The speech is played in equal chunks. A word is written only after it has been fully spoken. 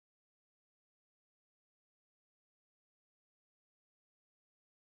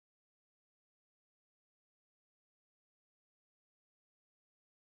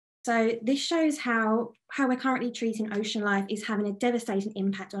So this shows how we're currently treating ocean life is having a devastating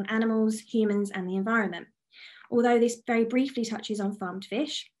impact on animals, humans, and the environment. Although this very briefly touches on farmed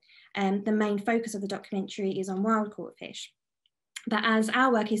fish, the main focus of the documentary is on wild caught fish. But as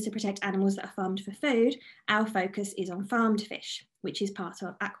our work is to protect animals that are farmed for food, our focus is on farmed fish, which is part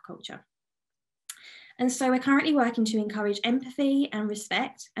of aquaculture. And so we're currently working to encourage empathy and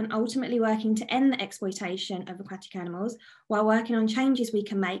respect, and ultimately working to end the exploitation of aquatic animals, while working on changes we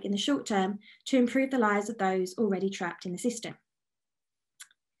can make in the short term to improve the lives of those already trapped in the system.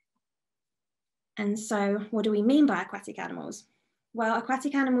 And so what do we mean by aquatic animals? Well,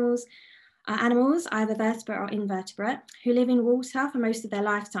 aquatic animals are animals, either vertebrate or invertebrate, who live in water for most of their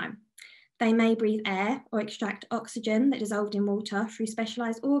lifetime. They may breathe air or extract oxygen that dissolved in water through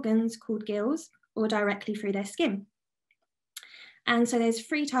specialised organs called gills, or directly through their skin. And so there's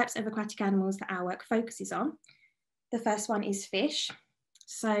 3 types of aquatic animals that our work focuses on. The first one is fish.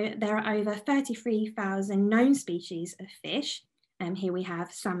 So there are over 33,000 known species of fish. And here we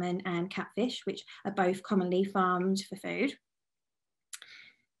have salmon and catfish, which are both commonly farmed for food.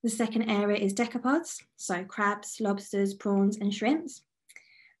 The second area is decapods, so crabs, lobsters, prawns, and shrimps.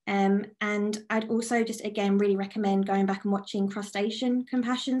 And I'd also just again really recommend going back and watching Crustacean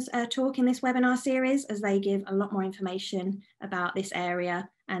Compassion's talk in this webinar series, as they give a lot more information about this area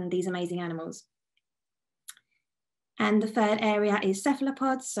and these amazing animals. And the third area is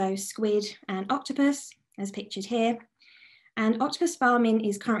cephalopods, so squid and octopus, as pictured here. And octopus farming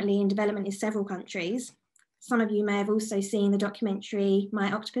is currently in development in several countries. Some of you may have also seen the documentary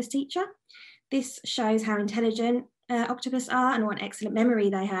My Octopus Teacher. This shows how intelligent octopus are and what excellent memory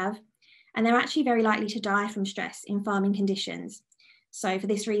they have. And they're actually very likely to die from stress in farming conditions. So for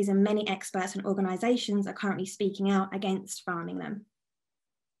this reason, many experts and organisations are currently speaking out against farming them.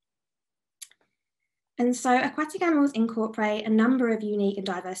 And so aquatic animals incorporate a number of unique and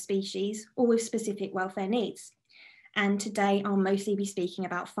diverse species, all with specific welfare needs. And today I'll mostly be speaking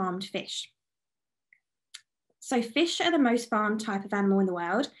about farmed fish. So fish are the most farmed type of animal in the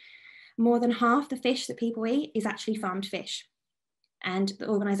world. More than half the fish that people eat is actually farmed fish. And the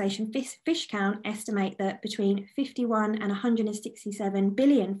organisation Fish Count estimate that between 51 and 167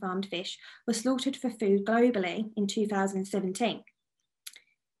 billion farmed fish were slaughtered for food globally in 2017.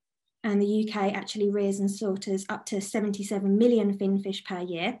 And the UK actually rears and slaughters up to 77 million finfish per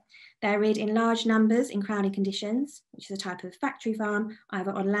year. They're reared in large numbers in crowded conditions, which is a type of factory farm,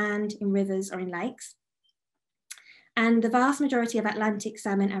 either on land, in rivers, or in lakes. And the vast majority of Atlantic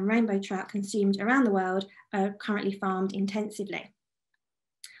salmon and rainbow trout consumed around the world are currently farmed intensively.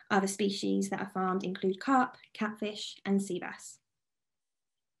 Other species that are farmed include carp, catfish, and sea bass.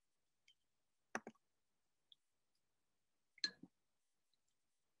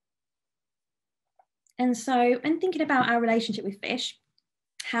 And so when thinking about our relationship with fish,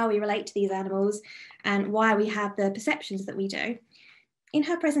 how we relate to these animals, and why we have the perceptions that we do, in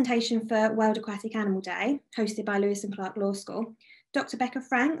her presentation for World Aquatic Animal Day, hosted by Lewis and Clark Law School, Dr. Becca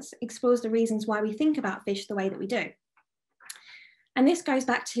Franks explores the reasons why we think about fish the way that we do. And this goes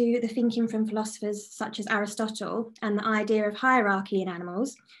back to the thinking from philosophers such as Aristotle and the idea of hierarchy in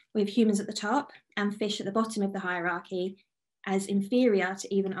animals, with humans at the top and fish at the bottom of the hierarchy as inferior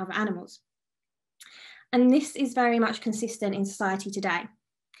to even other animals. And this is very much consistent in society today.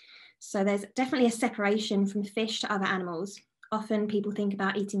 So there's definitely a separation from fish to other animals. Often people think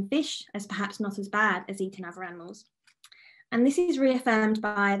about eating fish as perhaps not as bad as eating other animals. And this is reaffirmed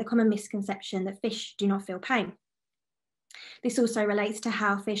by the common misconception that fish do not feel pain. This also relates to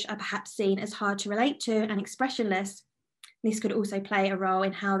how fish are perhaps seen as hard to relate to and expressionless. This could also play a role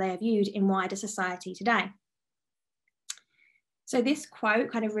in how they are viewed in wider society today. So this quote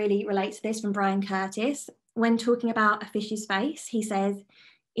kind of really relates to this from Brian Curtis. When talking about a fish's face, he says,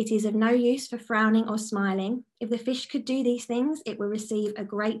 "It is of no use for frowning or smiling. If the fish could do these things, it will receive a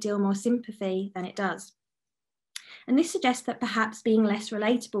great deal more sympathy than it does." And this suggests that perhaps being less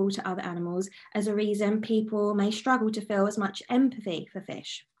relatable to other animals as a reason people may struggle to feel as much empathy for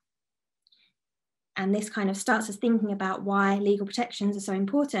fish. And this kind of starts us thinking about why legal protections are so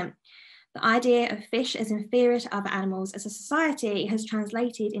important. The idea of fish as inferior to other animals as a society has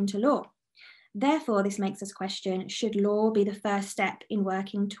translated into law. Therefore, this makes us question, should law be the first step in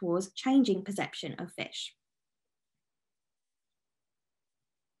working towards changing perception of fish?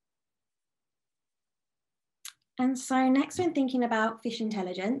 And so next, when thinking about fish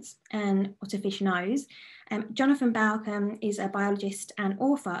intelligence and what a fish knows, Jonathan Balcom is a biologist and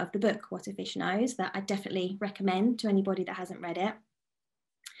author of the book, What a Fish Knows, that I definitely recommend to anybody that hasn't read it.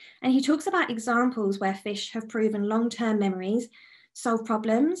 And he talks about examples where fish have proven long-term memories, solve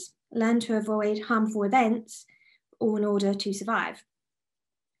problems, learn to avoid harmful events, all in order to survive.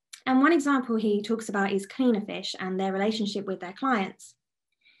 And one example he talks about is cleaner fish and their relationship with their clients.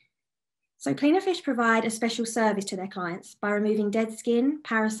 So cleaner fish provide a special service to their clients by removing dead skin,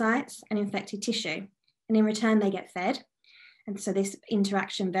 parasites, and infected tissue. And in return, they get fed. And so this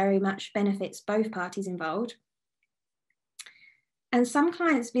interaction very much benefits both parties involved. And some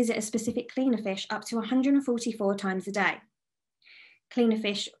clients visit a specific cleaner fish up to 144 times a day. Cleaner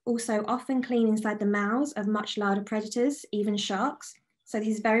fish also often clean inside the mouths of much larger predators, even sharks. So this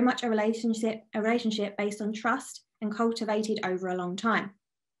is very much a relationship based on trust and cultivated over a long time.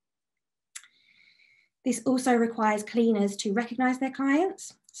 This also requires cleaners to recognise their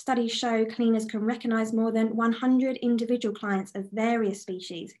clients. Studies show cleaners can recognise more than 100 individual clients of various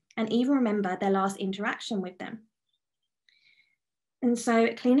species and even remember their last interaction with them. And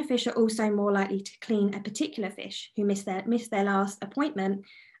so cleaner fish are also more likely to clean a particular fish who missed their last appointment,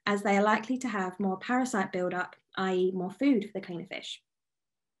 as they are likely to have more parasite buildup, i.e. more food for the cleaner fish.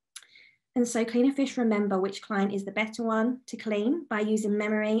 And so cleaner fish remember which client is the better one to clean by using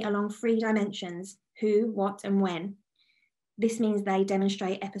memory along 3 dimensions: who, what, and when. This means they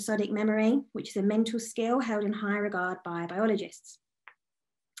demonstrate episodic memory, which is a mental skill held in high regard by biologists.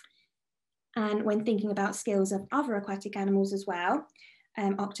 And when thinking about skills of other aquatic animals as well,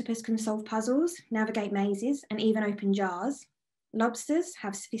 octopus can solve puzzles, navigate mazes, and even open jars. Lobsters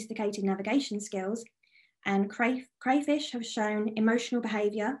have sophisticated navigation skills, and crayfish have shown emotional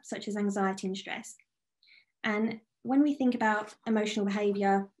behaviour, such as anxiety and stress. And when we think about emotional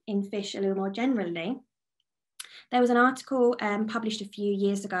behaviour in fish a little more generally, there was an article published a few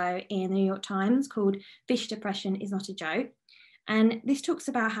years ago in the New York Times called "Fish Depression is Not a Joke." And this talks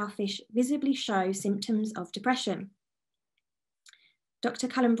about how fish visibly show symptoms of depression. Dr.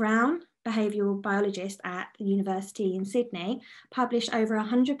 Cullen Brown, behavioural biologist at the University in Sydney, published over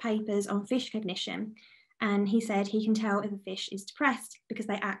 100 papers on fish cognition. And he said he can tell if a fish is depressed because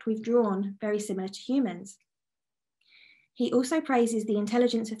they act withdrawn, very similar to humans. He also praises the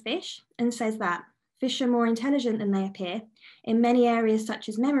intelligence of fish and says that fish are more intelligent than they appear. In many areas such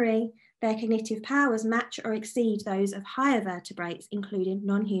as memory, their cognitive powers match or exceed those of higher vertebrates, including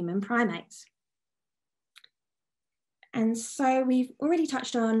non-human primates. And so we've already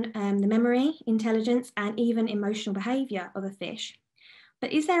touched on the memory, intelligence, and even emotional behaviour of a fish.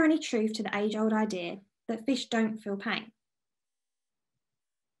 But is there any truth to the age-old idea that fish don't feel pain?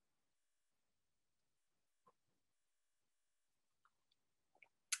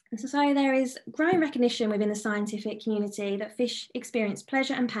 So there is growing recognition within the scientific community that fish experience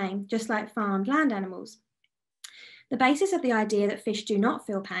pleasure and pain, just like farmed land animals. The basis of the idea that fish do not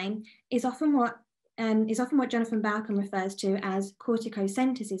feel pain is often what Jonathan Bauckham refers to as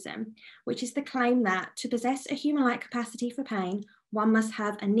corticocentrism, which is the claim that to possess a human-like capacity for pain, one must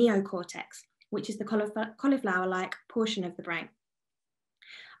have a neocortex, which is the cauliflower-like portion of the brain.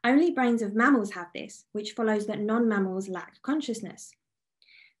 Only brains of mammals have this, which follows that non-mammals lack consciousness.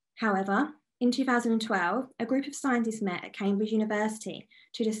 However, in 2012, a group of scientists met at Cambridge University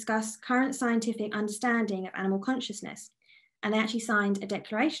to discuss current scientific understanding of animal consciousness, and they actually signed a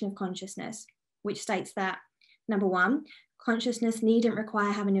declaration of consciousness, which states that, number 1, consciousness needn't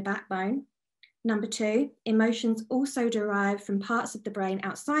require having a backbone. Number 2, emotions also derive from parts of the brain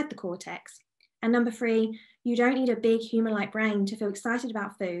outside the cortex. And number 3, you don't need a big human-like brain to feel excited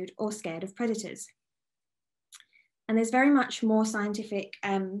about food or scared of predators. And there's very much more scientific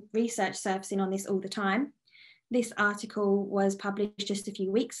research surfacing on this all the time. This article was published just a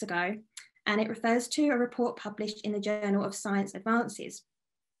few weeks ago, and it refers to a report published in the Journal of Science Advances.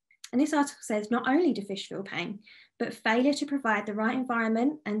 And this article says not only do fish feel pain, but failure to provide the right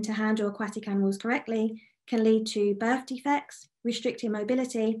environment and to handle aquatic animals correctly can lead to birth defects, restricted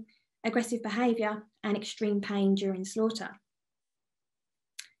mobility, aggressive behaviour, and extreme pain during slaughter.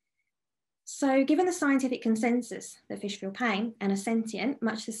 So given the scientific consensus that fish feel pain and are sentient,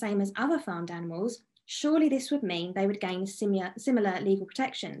 much the same as other farmed animals, surely this would mean they would gain similar legal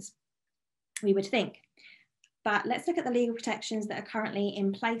protections, we would think. But let's look at the legal protections that are currently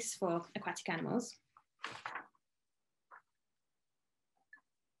in place for aquatic animals.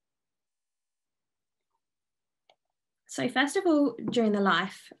 So first of all, during the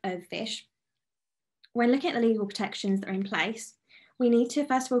life of fish, when looking at the legal protections that are in place, we need to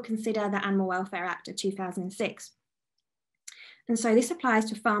first of all consider the Animal Welfare Act of 2006. And so this applies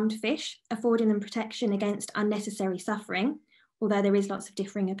to farmed fish, affording them protection against unnecessary suffering, although there is lots of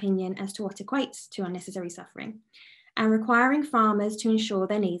differing opinion as to what equates to unnecessary suffering, and requiring farmers to ensure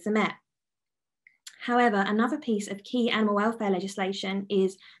their needs are met. However, another piece of key animal welfare legislation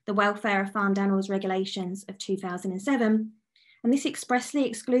is the Welfare of Farmed Animals Regulations of 2007, and this expressly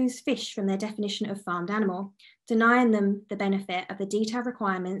excludes fish from their definition of farmed animal, denying them the benefit of the detailed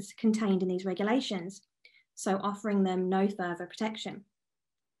requirements contained in these regulations, so offering them no further protection.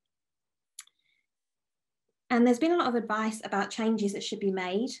 And there's been a lot of advice about changes that should be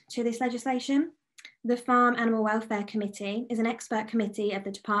made to this legislation. The Farm Animal Welfare Committee is an expert committee of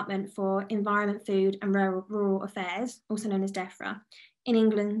the Department for Environment, Food and Rural Affairs, also known as DEFRA, in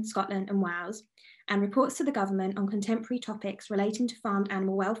England, Scotland and Wales, and reports to the government on contemporary topics relating to farmed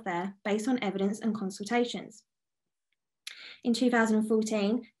animal welfare based on evidence and consultations. In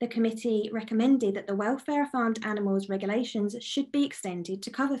 2014, the committee recommended that the welfare of farmed animals regulations should be extended to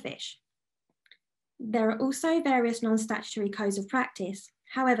cover fish. There are also various non-statutory codes of practice.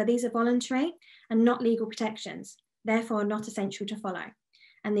 However, these are voluntary and not legal protections, therefore not essential to follow.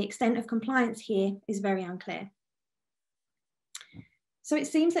 And the extent of compliance here is very unclear. So it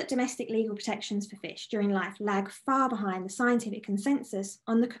seems that domestic legal protections for fish during life lag far behind the scientific consensus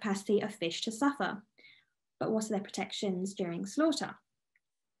on the capacity of fish to suffer. But what are their protections during slaughter?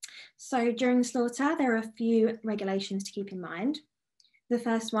 So during slaughter, there are a few regulations to keep in mind. The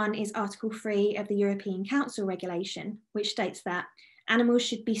first one is Article 3 of the European Council regulation, which states that animals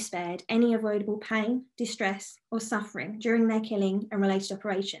should be spared any avoidable pain, distress, or suffering during their killing and related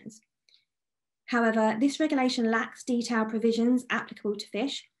operations. However, this regulation lacks detailed provisions applicable to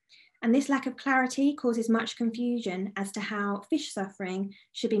fish, and this lack of clarity causes much confusion as to how fish suffering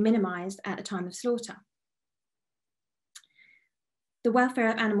should be minimised at the time of slaughter. The Welfare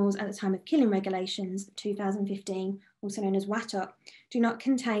of Animals at the Time of Killing regulations, 2015, also known as WATOC, do not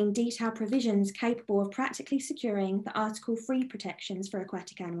contain detailed provisions capable of practically securing the Article 3 protections for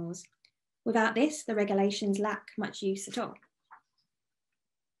aquatic animals. Without this, the regulations lack much use at all.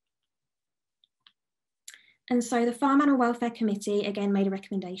 And so the Farm Animal Welfare Committee again made a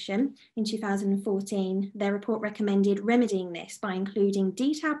recommendation in 2014. Their report recommended remedying this by including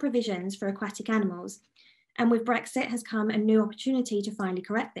detailed provisions for aquatic animals. And with Brexit has come a new opportunity to finally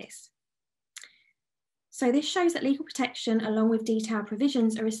correct this. So this shows that legal protection along with detailed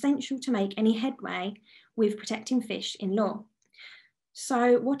provisions are essential to make any headway with protecting fish in law.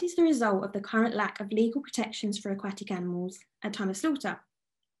 So what is the result of the current lack of legal protections for aquatic animals at time of slaughter?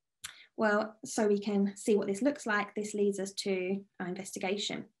 Well, so we can see what this looks like, this leads us to our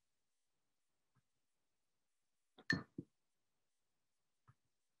investigation.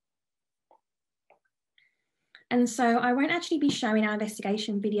 And so I won't actually be showing our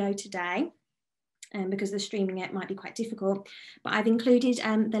investigation video today because the streaming it might be quite difficult, but I've included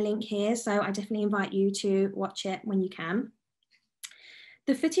the link here, so I definitely invite you to watch it when you can.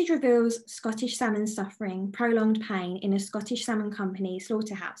 The footage reveals Scottish salmon suffering prolonged pain in a Scottish Salmon Company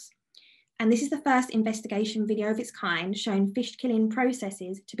slaughterhouse. And this is the first investigation video of its kind showing fish killing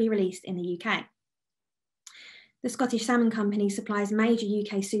processes to be released in the UK. The Scottish Salmon Company supplies major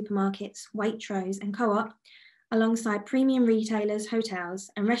UK supermarkets, Waitrose and Co-op, alongside premium retailers,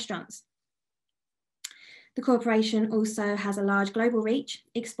 hotels and restaurants. The corporation also has a large global reach,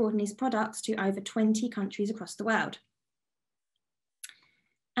 exporting its products to over 20 countries across the world.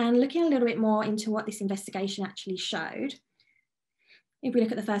 And looking a little bit more into what this investigation actually showed, if we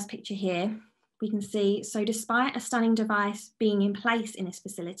look at the first picture here, we can see, so despite a stunning device being in place in this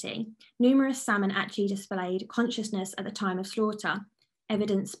facility, numerous salmon actually displayed consciousness at the time of slaughter,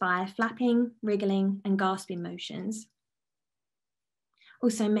 evidenced by flapping, wriggling and gasping motions.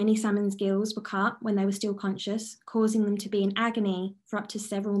 Also, many salmon's gills were cut when they were still conscious, causing them to be in agony for up to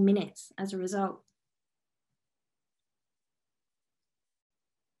several minutes as a result.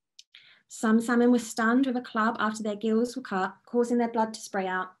 Some salmon were stunned with a club after their gills were cut, causing their blood to spray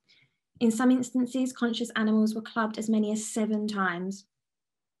out. In some instances, conscious animals were clubbed as many as 7 times.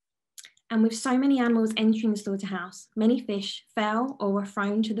 And with so many animals entering the slaughterhouse, many fish fell or were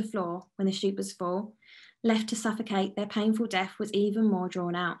thrown to the floor when the chute was full. Left to suffocate, their painful death was even more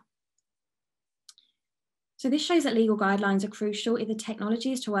drawn out. So this shows that legal guidelines are crucial if the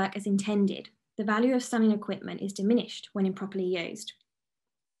technology is to work as intended. The value of stunning equipment is diminished when improperly used.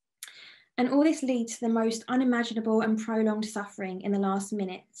 And all this leads to the most unimaginable and prolonged suffering in the last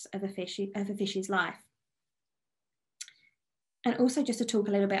minutes of a fish's life. And also just to talk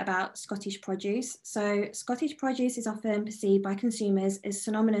a little bit about Scottish produce. So Scottish produce is often perceived by consumers as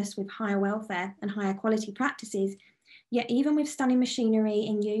synonymous with higher welfare and higher quality practices, yet even with stunning machinery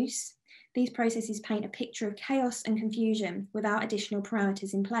in use, these processes paint a picture of chaos and confusion without additional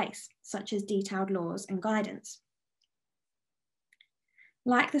parameters in place, such as detailed laws and guidance.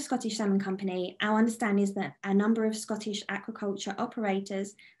 Like the Scottish Salmon Company, our understanding is that a number of Scottish aquaculture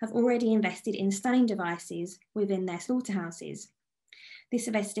operators have already invested in stunning devices within their slaughterhouses. This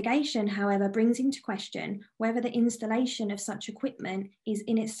investigation, however, brings into question whether the installation of such equipment is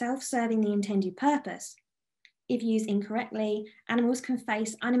in itself serving the intended purpose. If used incorrectly, animals can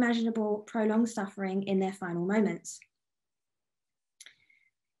face unimaginable prolonged suffering in their final moments.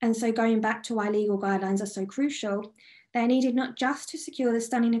 And so going back to why legal guidelines are so crucial, they're needed not just to secure the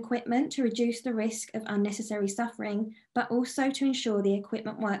stunning equipment to reduce the risk of unnecessary suffering, but also to ensure the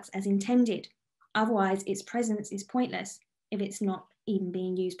equipment works as intended. Otherwise, its presence is pointless if it's not even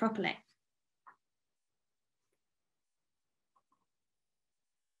being used properly.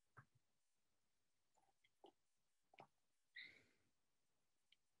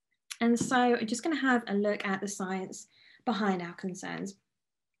 And so I'm just going to have a look at the science behind our concerns.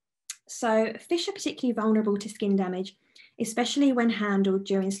 So fish are particularly vulnerable to skin damage, especially when handled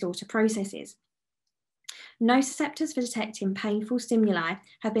during slaughter processes. Nociceptors for detecting painful stimuli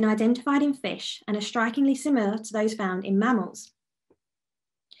have been identified in fish and are strikingly similar to those found in mammals.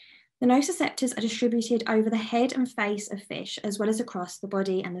 The nociceptors are distributed over the head and face of fish, as well as across the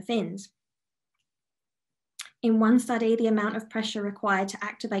body and the fins. In one study, the amount of pressure required to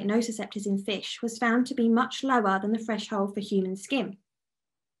activate nociceptors in fish was found to be much lower than the threshold for human skin.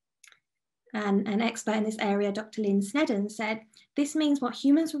 And an expert in this area, Dr. Lynn Snedden, said, "This means what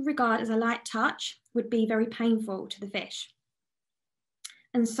humans would regard as a light touch would be very painful to the fish."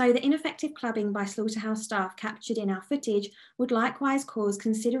 And so the ineffective clubbing by slaughterhouse staff captured in our footage would likewise cause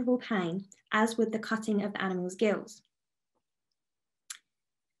considerable pain, as would the cutting of the animal's gills.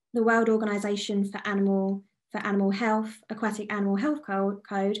 The World Organization for Animal Health, Aquatic Animal Health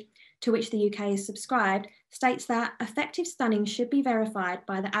Code, to which the UK is subscribed, states that effective stunning should be verified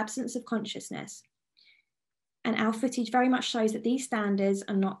by the absence of consciousness. And our footage very much shows that these standards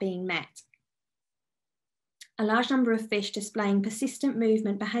are not being met. A large number of fish displaying persistent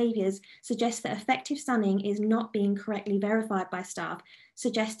movement behaviours suggests that effective stunning is not being correctly verified by staff,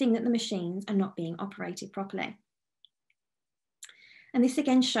 suggesting that the machines are not being operated properly. And this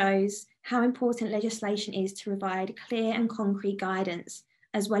again shows how important legislation is to provide clear and concrete guidance,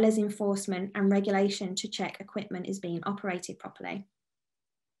 as well as enforcement and regulation to check equipment is being operated properly.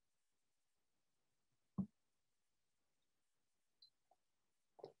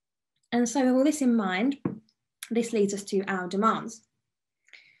 And so with all this in mind, this leads us to our demands.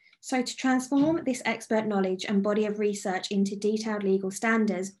 So to transform this expert knowledge and body of research into detailed legal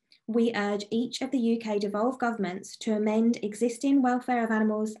standards, we urge each of the UK devolved governments to amend existing welfare of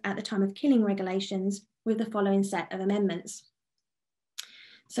animals at the time of killing regulations with the following set of amendments.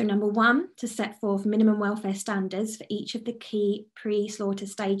 So number one, to set forth minimum welfare standards for each of the key pre-slaughter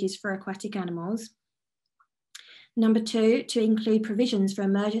stages for aquatic animals. Number two, to include provisions for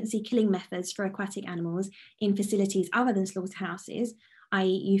emergency killing methods for aquatic animals in facilities other than slaughterhouses,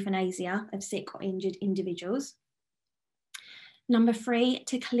 i.e. euthanasia of sick or injured individuals. Number three,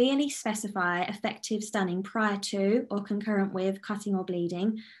 to clearly specify effective stunning prior to or concurrent with cutting or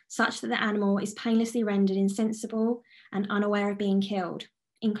bleeding, such that the animal is painlessly rendered insensible and unaware of being killed,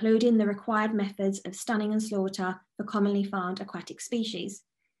 including the required methods of stunning and slaughter for commonly farmed aquatic species,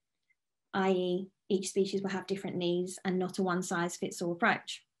 i.e. each species will have different needs and not a one-size-fits-all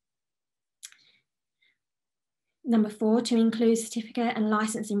approach. Number four, to include certificate and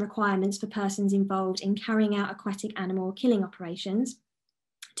licensing requirements for persons involved in carrying out aquatic animal killing operations,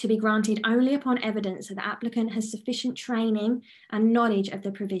 to be granted only upon evidence that the applicant has sufficient training and knowledge of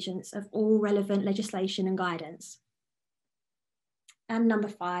the provisions of all relevant legislation and guidance. And number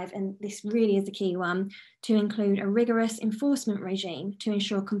five, and this really is the key one, to include a rigorous enforcement regime to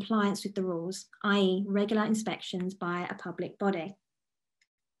ensure compliance with the rules, i.e. regular inspections by a public body.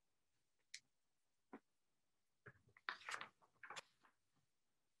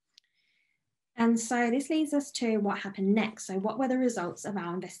 And so this leads us to what happened next. So what were the results of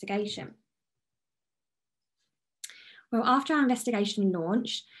our investigation? Well, after our investigation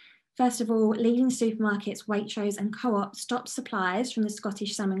launched, first of all, leading supermarkets, Waitrose and Co-op stopped supplies from the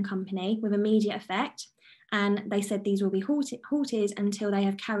Scottish Salmon Company with immediate effect. And they said these will be halted until they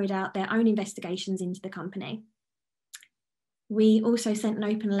have carried out their own investigations into the company. We also sent an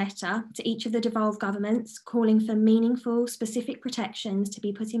open letter to each of the devolved governments calling for meaningful, specific protections to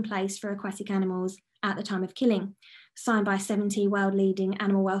be put in place for aquatic animals at the time of killing, signed by 70 world-leading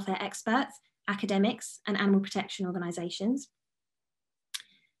animal welfare experts, academics, and animal protection organisations.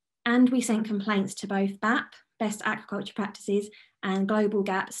 And we sent complaints to both BAP, Best Aquaculture Practices, and Global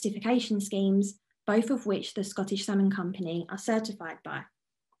GAP certification schemes, both of which the Scottish Salmon Company are certified by.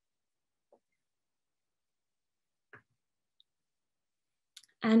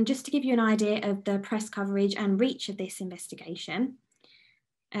 And just to give you an idea of the press coverage and reach of this investigation,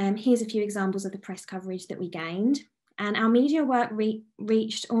 here's a few examples of the press coverage that we gained. And our media work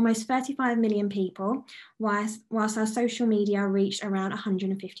reached almost 35 million people, whilst our social media reached around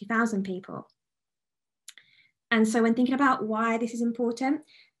 150,000 people. And so when thinking about why this is important,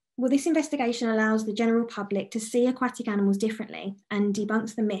 well, this investigation allows the general public to see aquatic animals differently and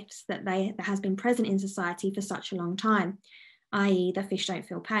debunks the myths that has been present in society for such a long time, i.e. that fish don't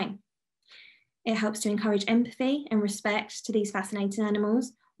feel pain. It helps to encourage empathy and respect to these fascinating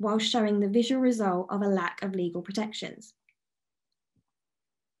animals while showing the visual result of a lack of legal protections.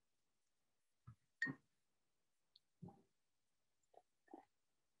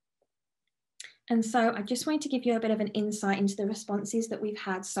 And so I just wanted to give you a bit of an insight into the responses that we've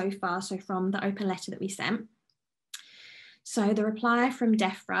had so far, so from the open letter that we sent. So the reply from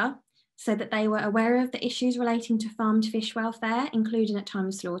DEFRA said that they were aware of the issues relating to farmed fish welfare, including at time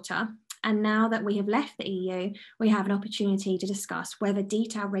of slaughter. And now that we have left the EU, we have an opportunity to discuss whether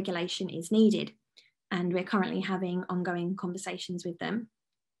detailed regulation is needed. And we're currently having ongoing conversations with them.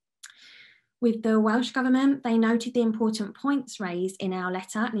 With the Welsh Government, they noted the important points raised in our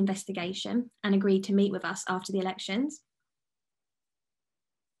letter and investigation and agreed to meet with us after the elections.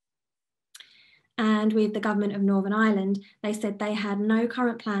 And with the Government of Northern Ireland, they said they had no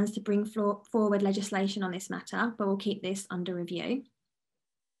current plans to bring forward legislation on this matter, but will keep this under review.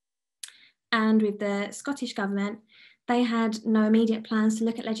 And with the Scottish Government, they had no immediate plans to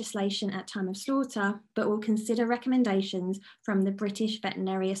look at legislation at time of slaughter, but will consider recommendations from the British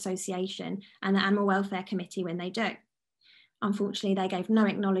Veterinary Association and the Animal Welfare Committee when they do. Unfortunately, they gave no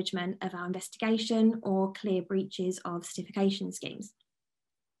acknowledgement of our investigation or clear breaches of certification schemes.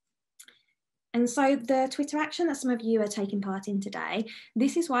 And so the Twitter action that some of you are taking part in today,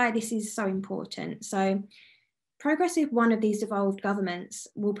 this is why this is so important. So progress with one of these devolved governments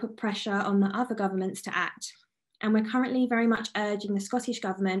will put pressure on the other governments to act. And we're currently very much urging the Scottish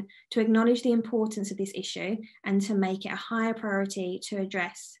Government to acknowledge the importance of this issue and to make it a higher priority to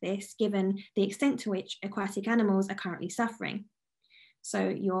address this, given the extent to which aquatic animals are currently suffering. So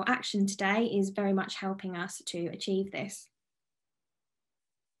your action today is very much helping us to achieve this.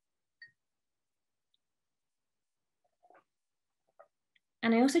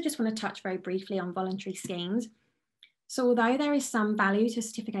 And I also just want to touch very briefly on voluntary schemes. So although there is some value to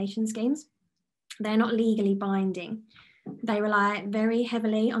certification schemes, they're not legally binding. They rely very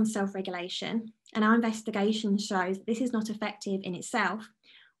heavily on self-regulation, and our investigation shows that this is not effective in itself.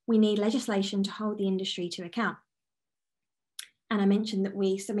 We need legislation to hold the industry to account. And I mentioned that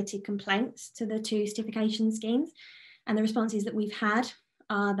we submitted complaints to the 2 certification schemes, and the responses that we've had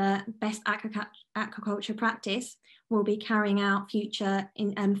are that best aquaculture practice will be carrying out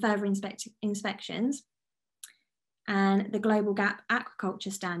further inspections. And the Global Gap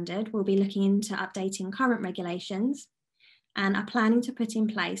Aquaculture Standard will be looking into updating current regulations and are planning to put in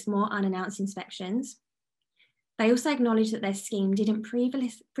place more unannounced inspections. They also acknowledge that their scheme didn't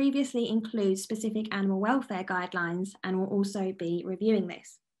previously include specific animal welfare guidelines and will also be reviewing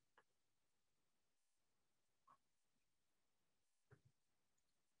this.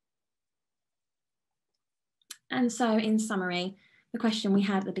 And so in summary, the question we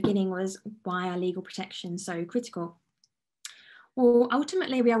had at the beginning was, why are legal protections so critical? Well,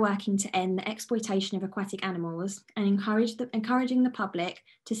 ultimately, we are working to end the exploitation of aquatic animals and encouraging the public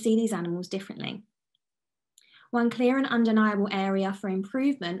to see these animals differently. One clear and undeniable area for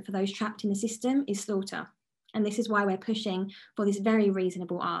improvement for those trapped in the system is slaughter, and this is why we're pushing for this very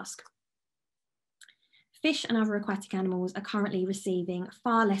reasonable ask. Fish and other aquatic animals are currently receiving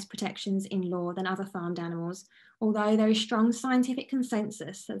far less protections in law than other farmed animals, although there is strong scientific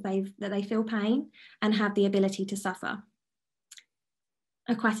consensus that they feel pain and have the ability to suffer.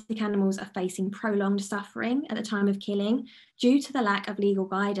 Aquatic animals are facing prolonged suffering at the time of killing due to the lack of legal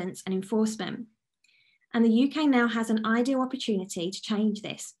guidance and enforcement. And the UK now has an ideal opportunity to change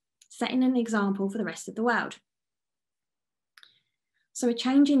this, setting an example for the rest of the world. So a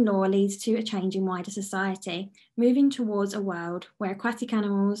change in law leads to a change in wider society, moving towards a world where aquatic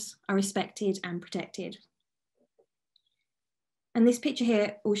animals are respected and protected. And this picture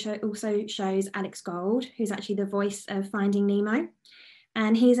here also shows Alex Gold, who's actually the voice of Finding Nemo.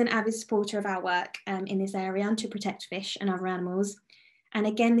 And he's an avid supporter of our work in this area to protect fish and other animals. And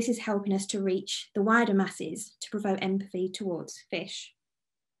again, this is helping us to reach the wider masses to provoke empathy towards fish.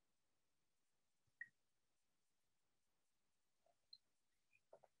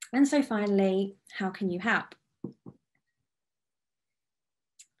 And so finally, how can you help?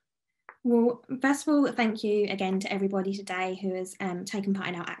 Well, first of all, thank you again to everybody today who has taken part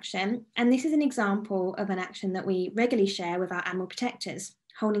in our action. And this is an example of an action that we regularly share with our animal protectors,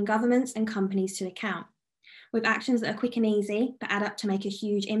 holding governments and companies to account, with actions that are quick and easy, but add up to make a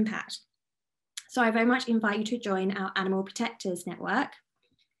huge impact. So I very much invite you to join our Animal Protectors Network.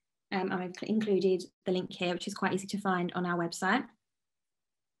 I've included the link here, which is quite easy to find on our website.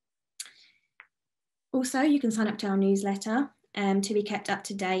 Also, you can sign up to our newsletter to be kept up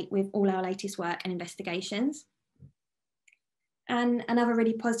to date with all our latest work and investigations. And another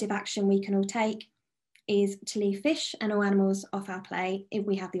really positive action we can all take is to leave fish and all animals off our plate if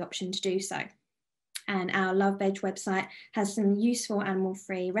we have the option to do so. And our Love Veg website has some useful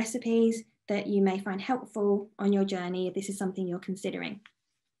animal-free recipes that you may find helpful on your journey if this is something you're considering.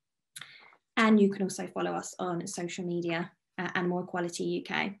 And you can also follow us on social media at Animal Equality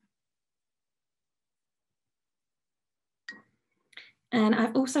UK. And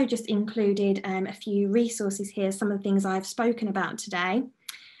I've also just included a few resources here, some of the things I've spoken about today.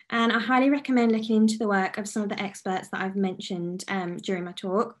 And I highly recommend looking into the work of some of the experts that I've mentioned during my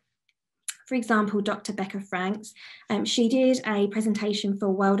talk. For example, Dr. Becca Franks, she did a presentation for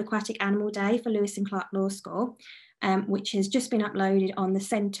World Aquatic Animal Day for Lewis and Clark Law School, which has just been uploaded on the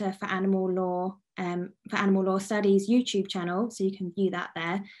Centre for Animal Law Studies YouTube channel, so you can view that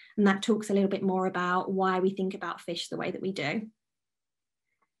there. And that talks a little bit more about why we think about fish the way that we do.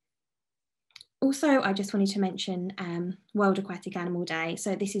 Also, I just wanted to mention World Aquatic Animal Day.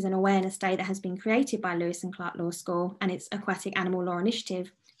 So this is an awareness day that has been created by Lewis and Clark Law School, and it's Aquatic Animal Law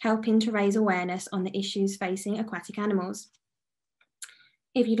Initiative, helping to raise awareness on the issues facing aquatic animals.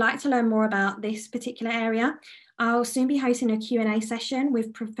 If you'd like to learn more about this particular area, I'll soon be hosting a Q&A session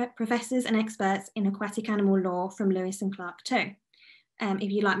with professors and experts in aquatic animal law from Lewis and Clark too.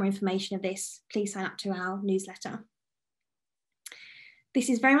 If you'd like more information of this, please sign up to our newsletter. This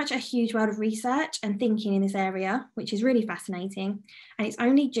is very much a huge world of research and thinking in this area, which is really fascinating. And it's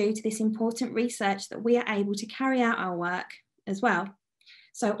only due to this important research that we are able to carry out our work as well.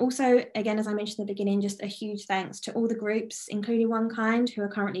 So also, again, as I mentioned at the beginning, just a huge thanks to all the groups, including One Kind, who are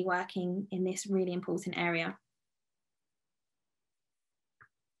currently working in this really important area.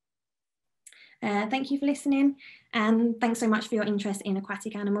 Thank you for listening, and thanks so much for your interest in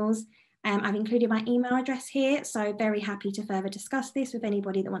aquatic animals. I've included my email address here, so very happy to further discuss this with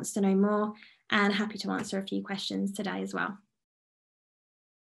anybody that wants to know more, and happy to answer a few questions today as well.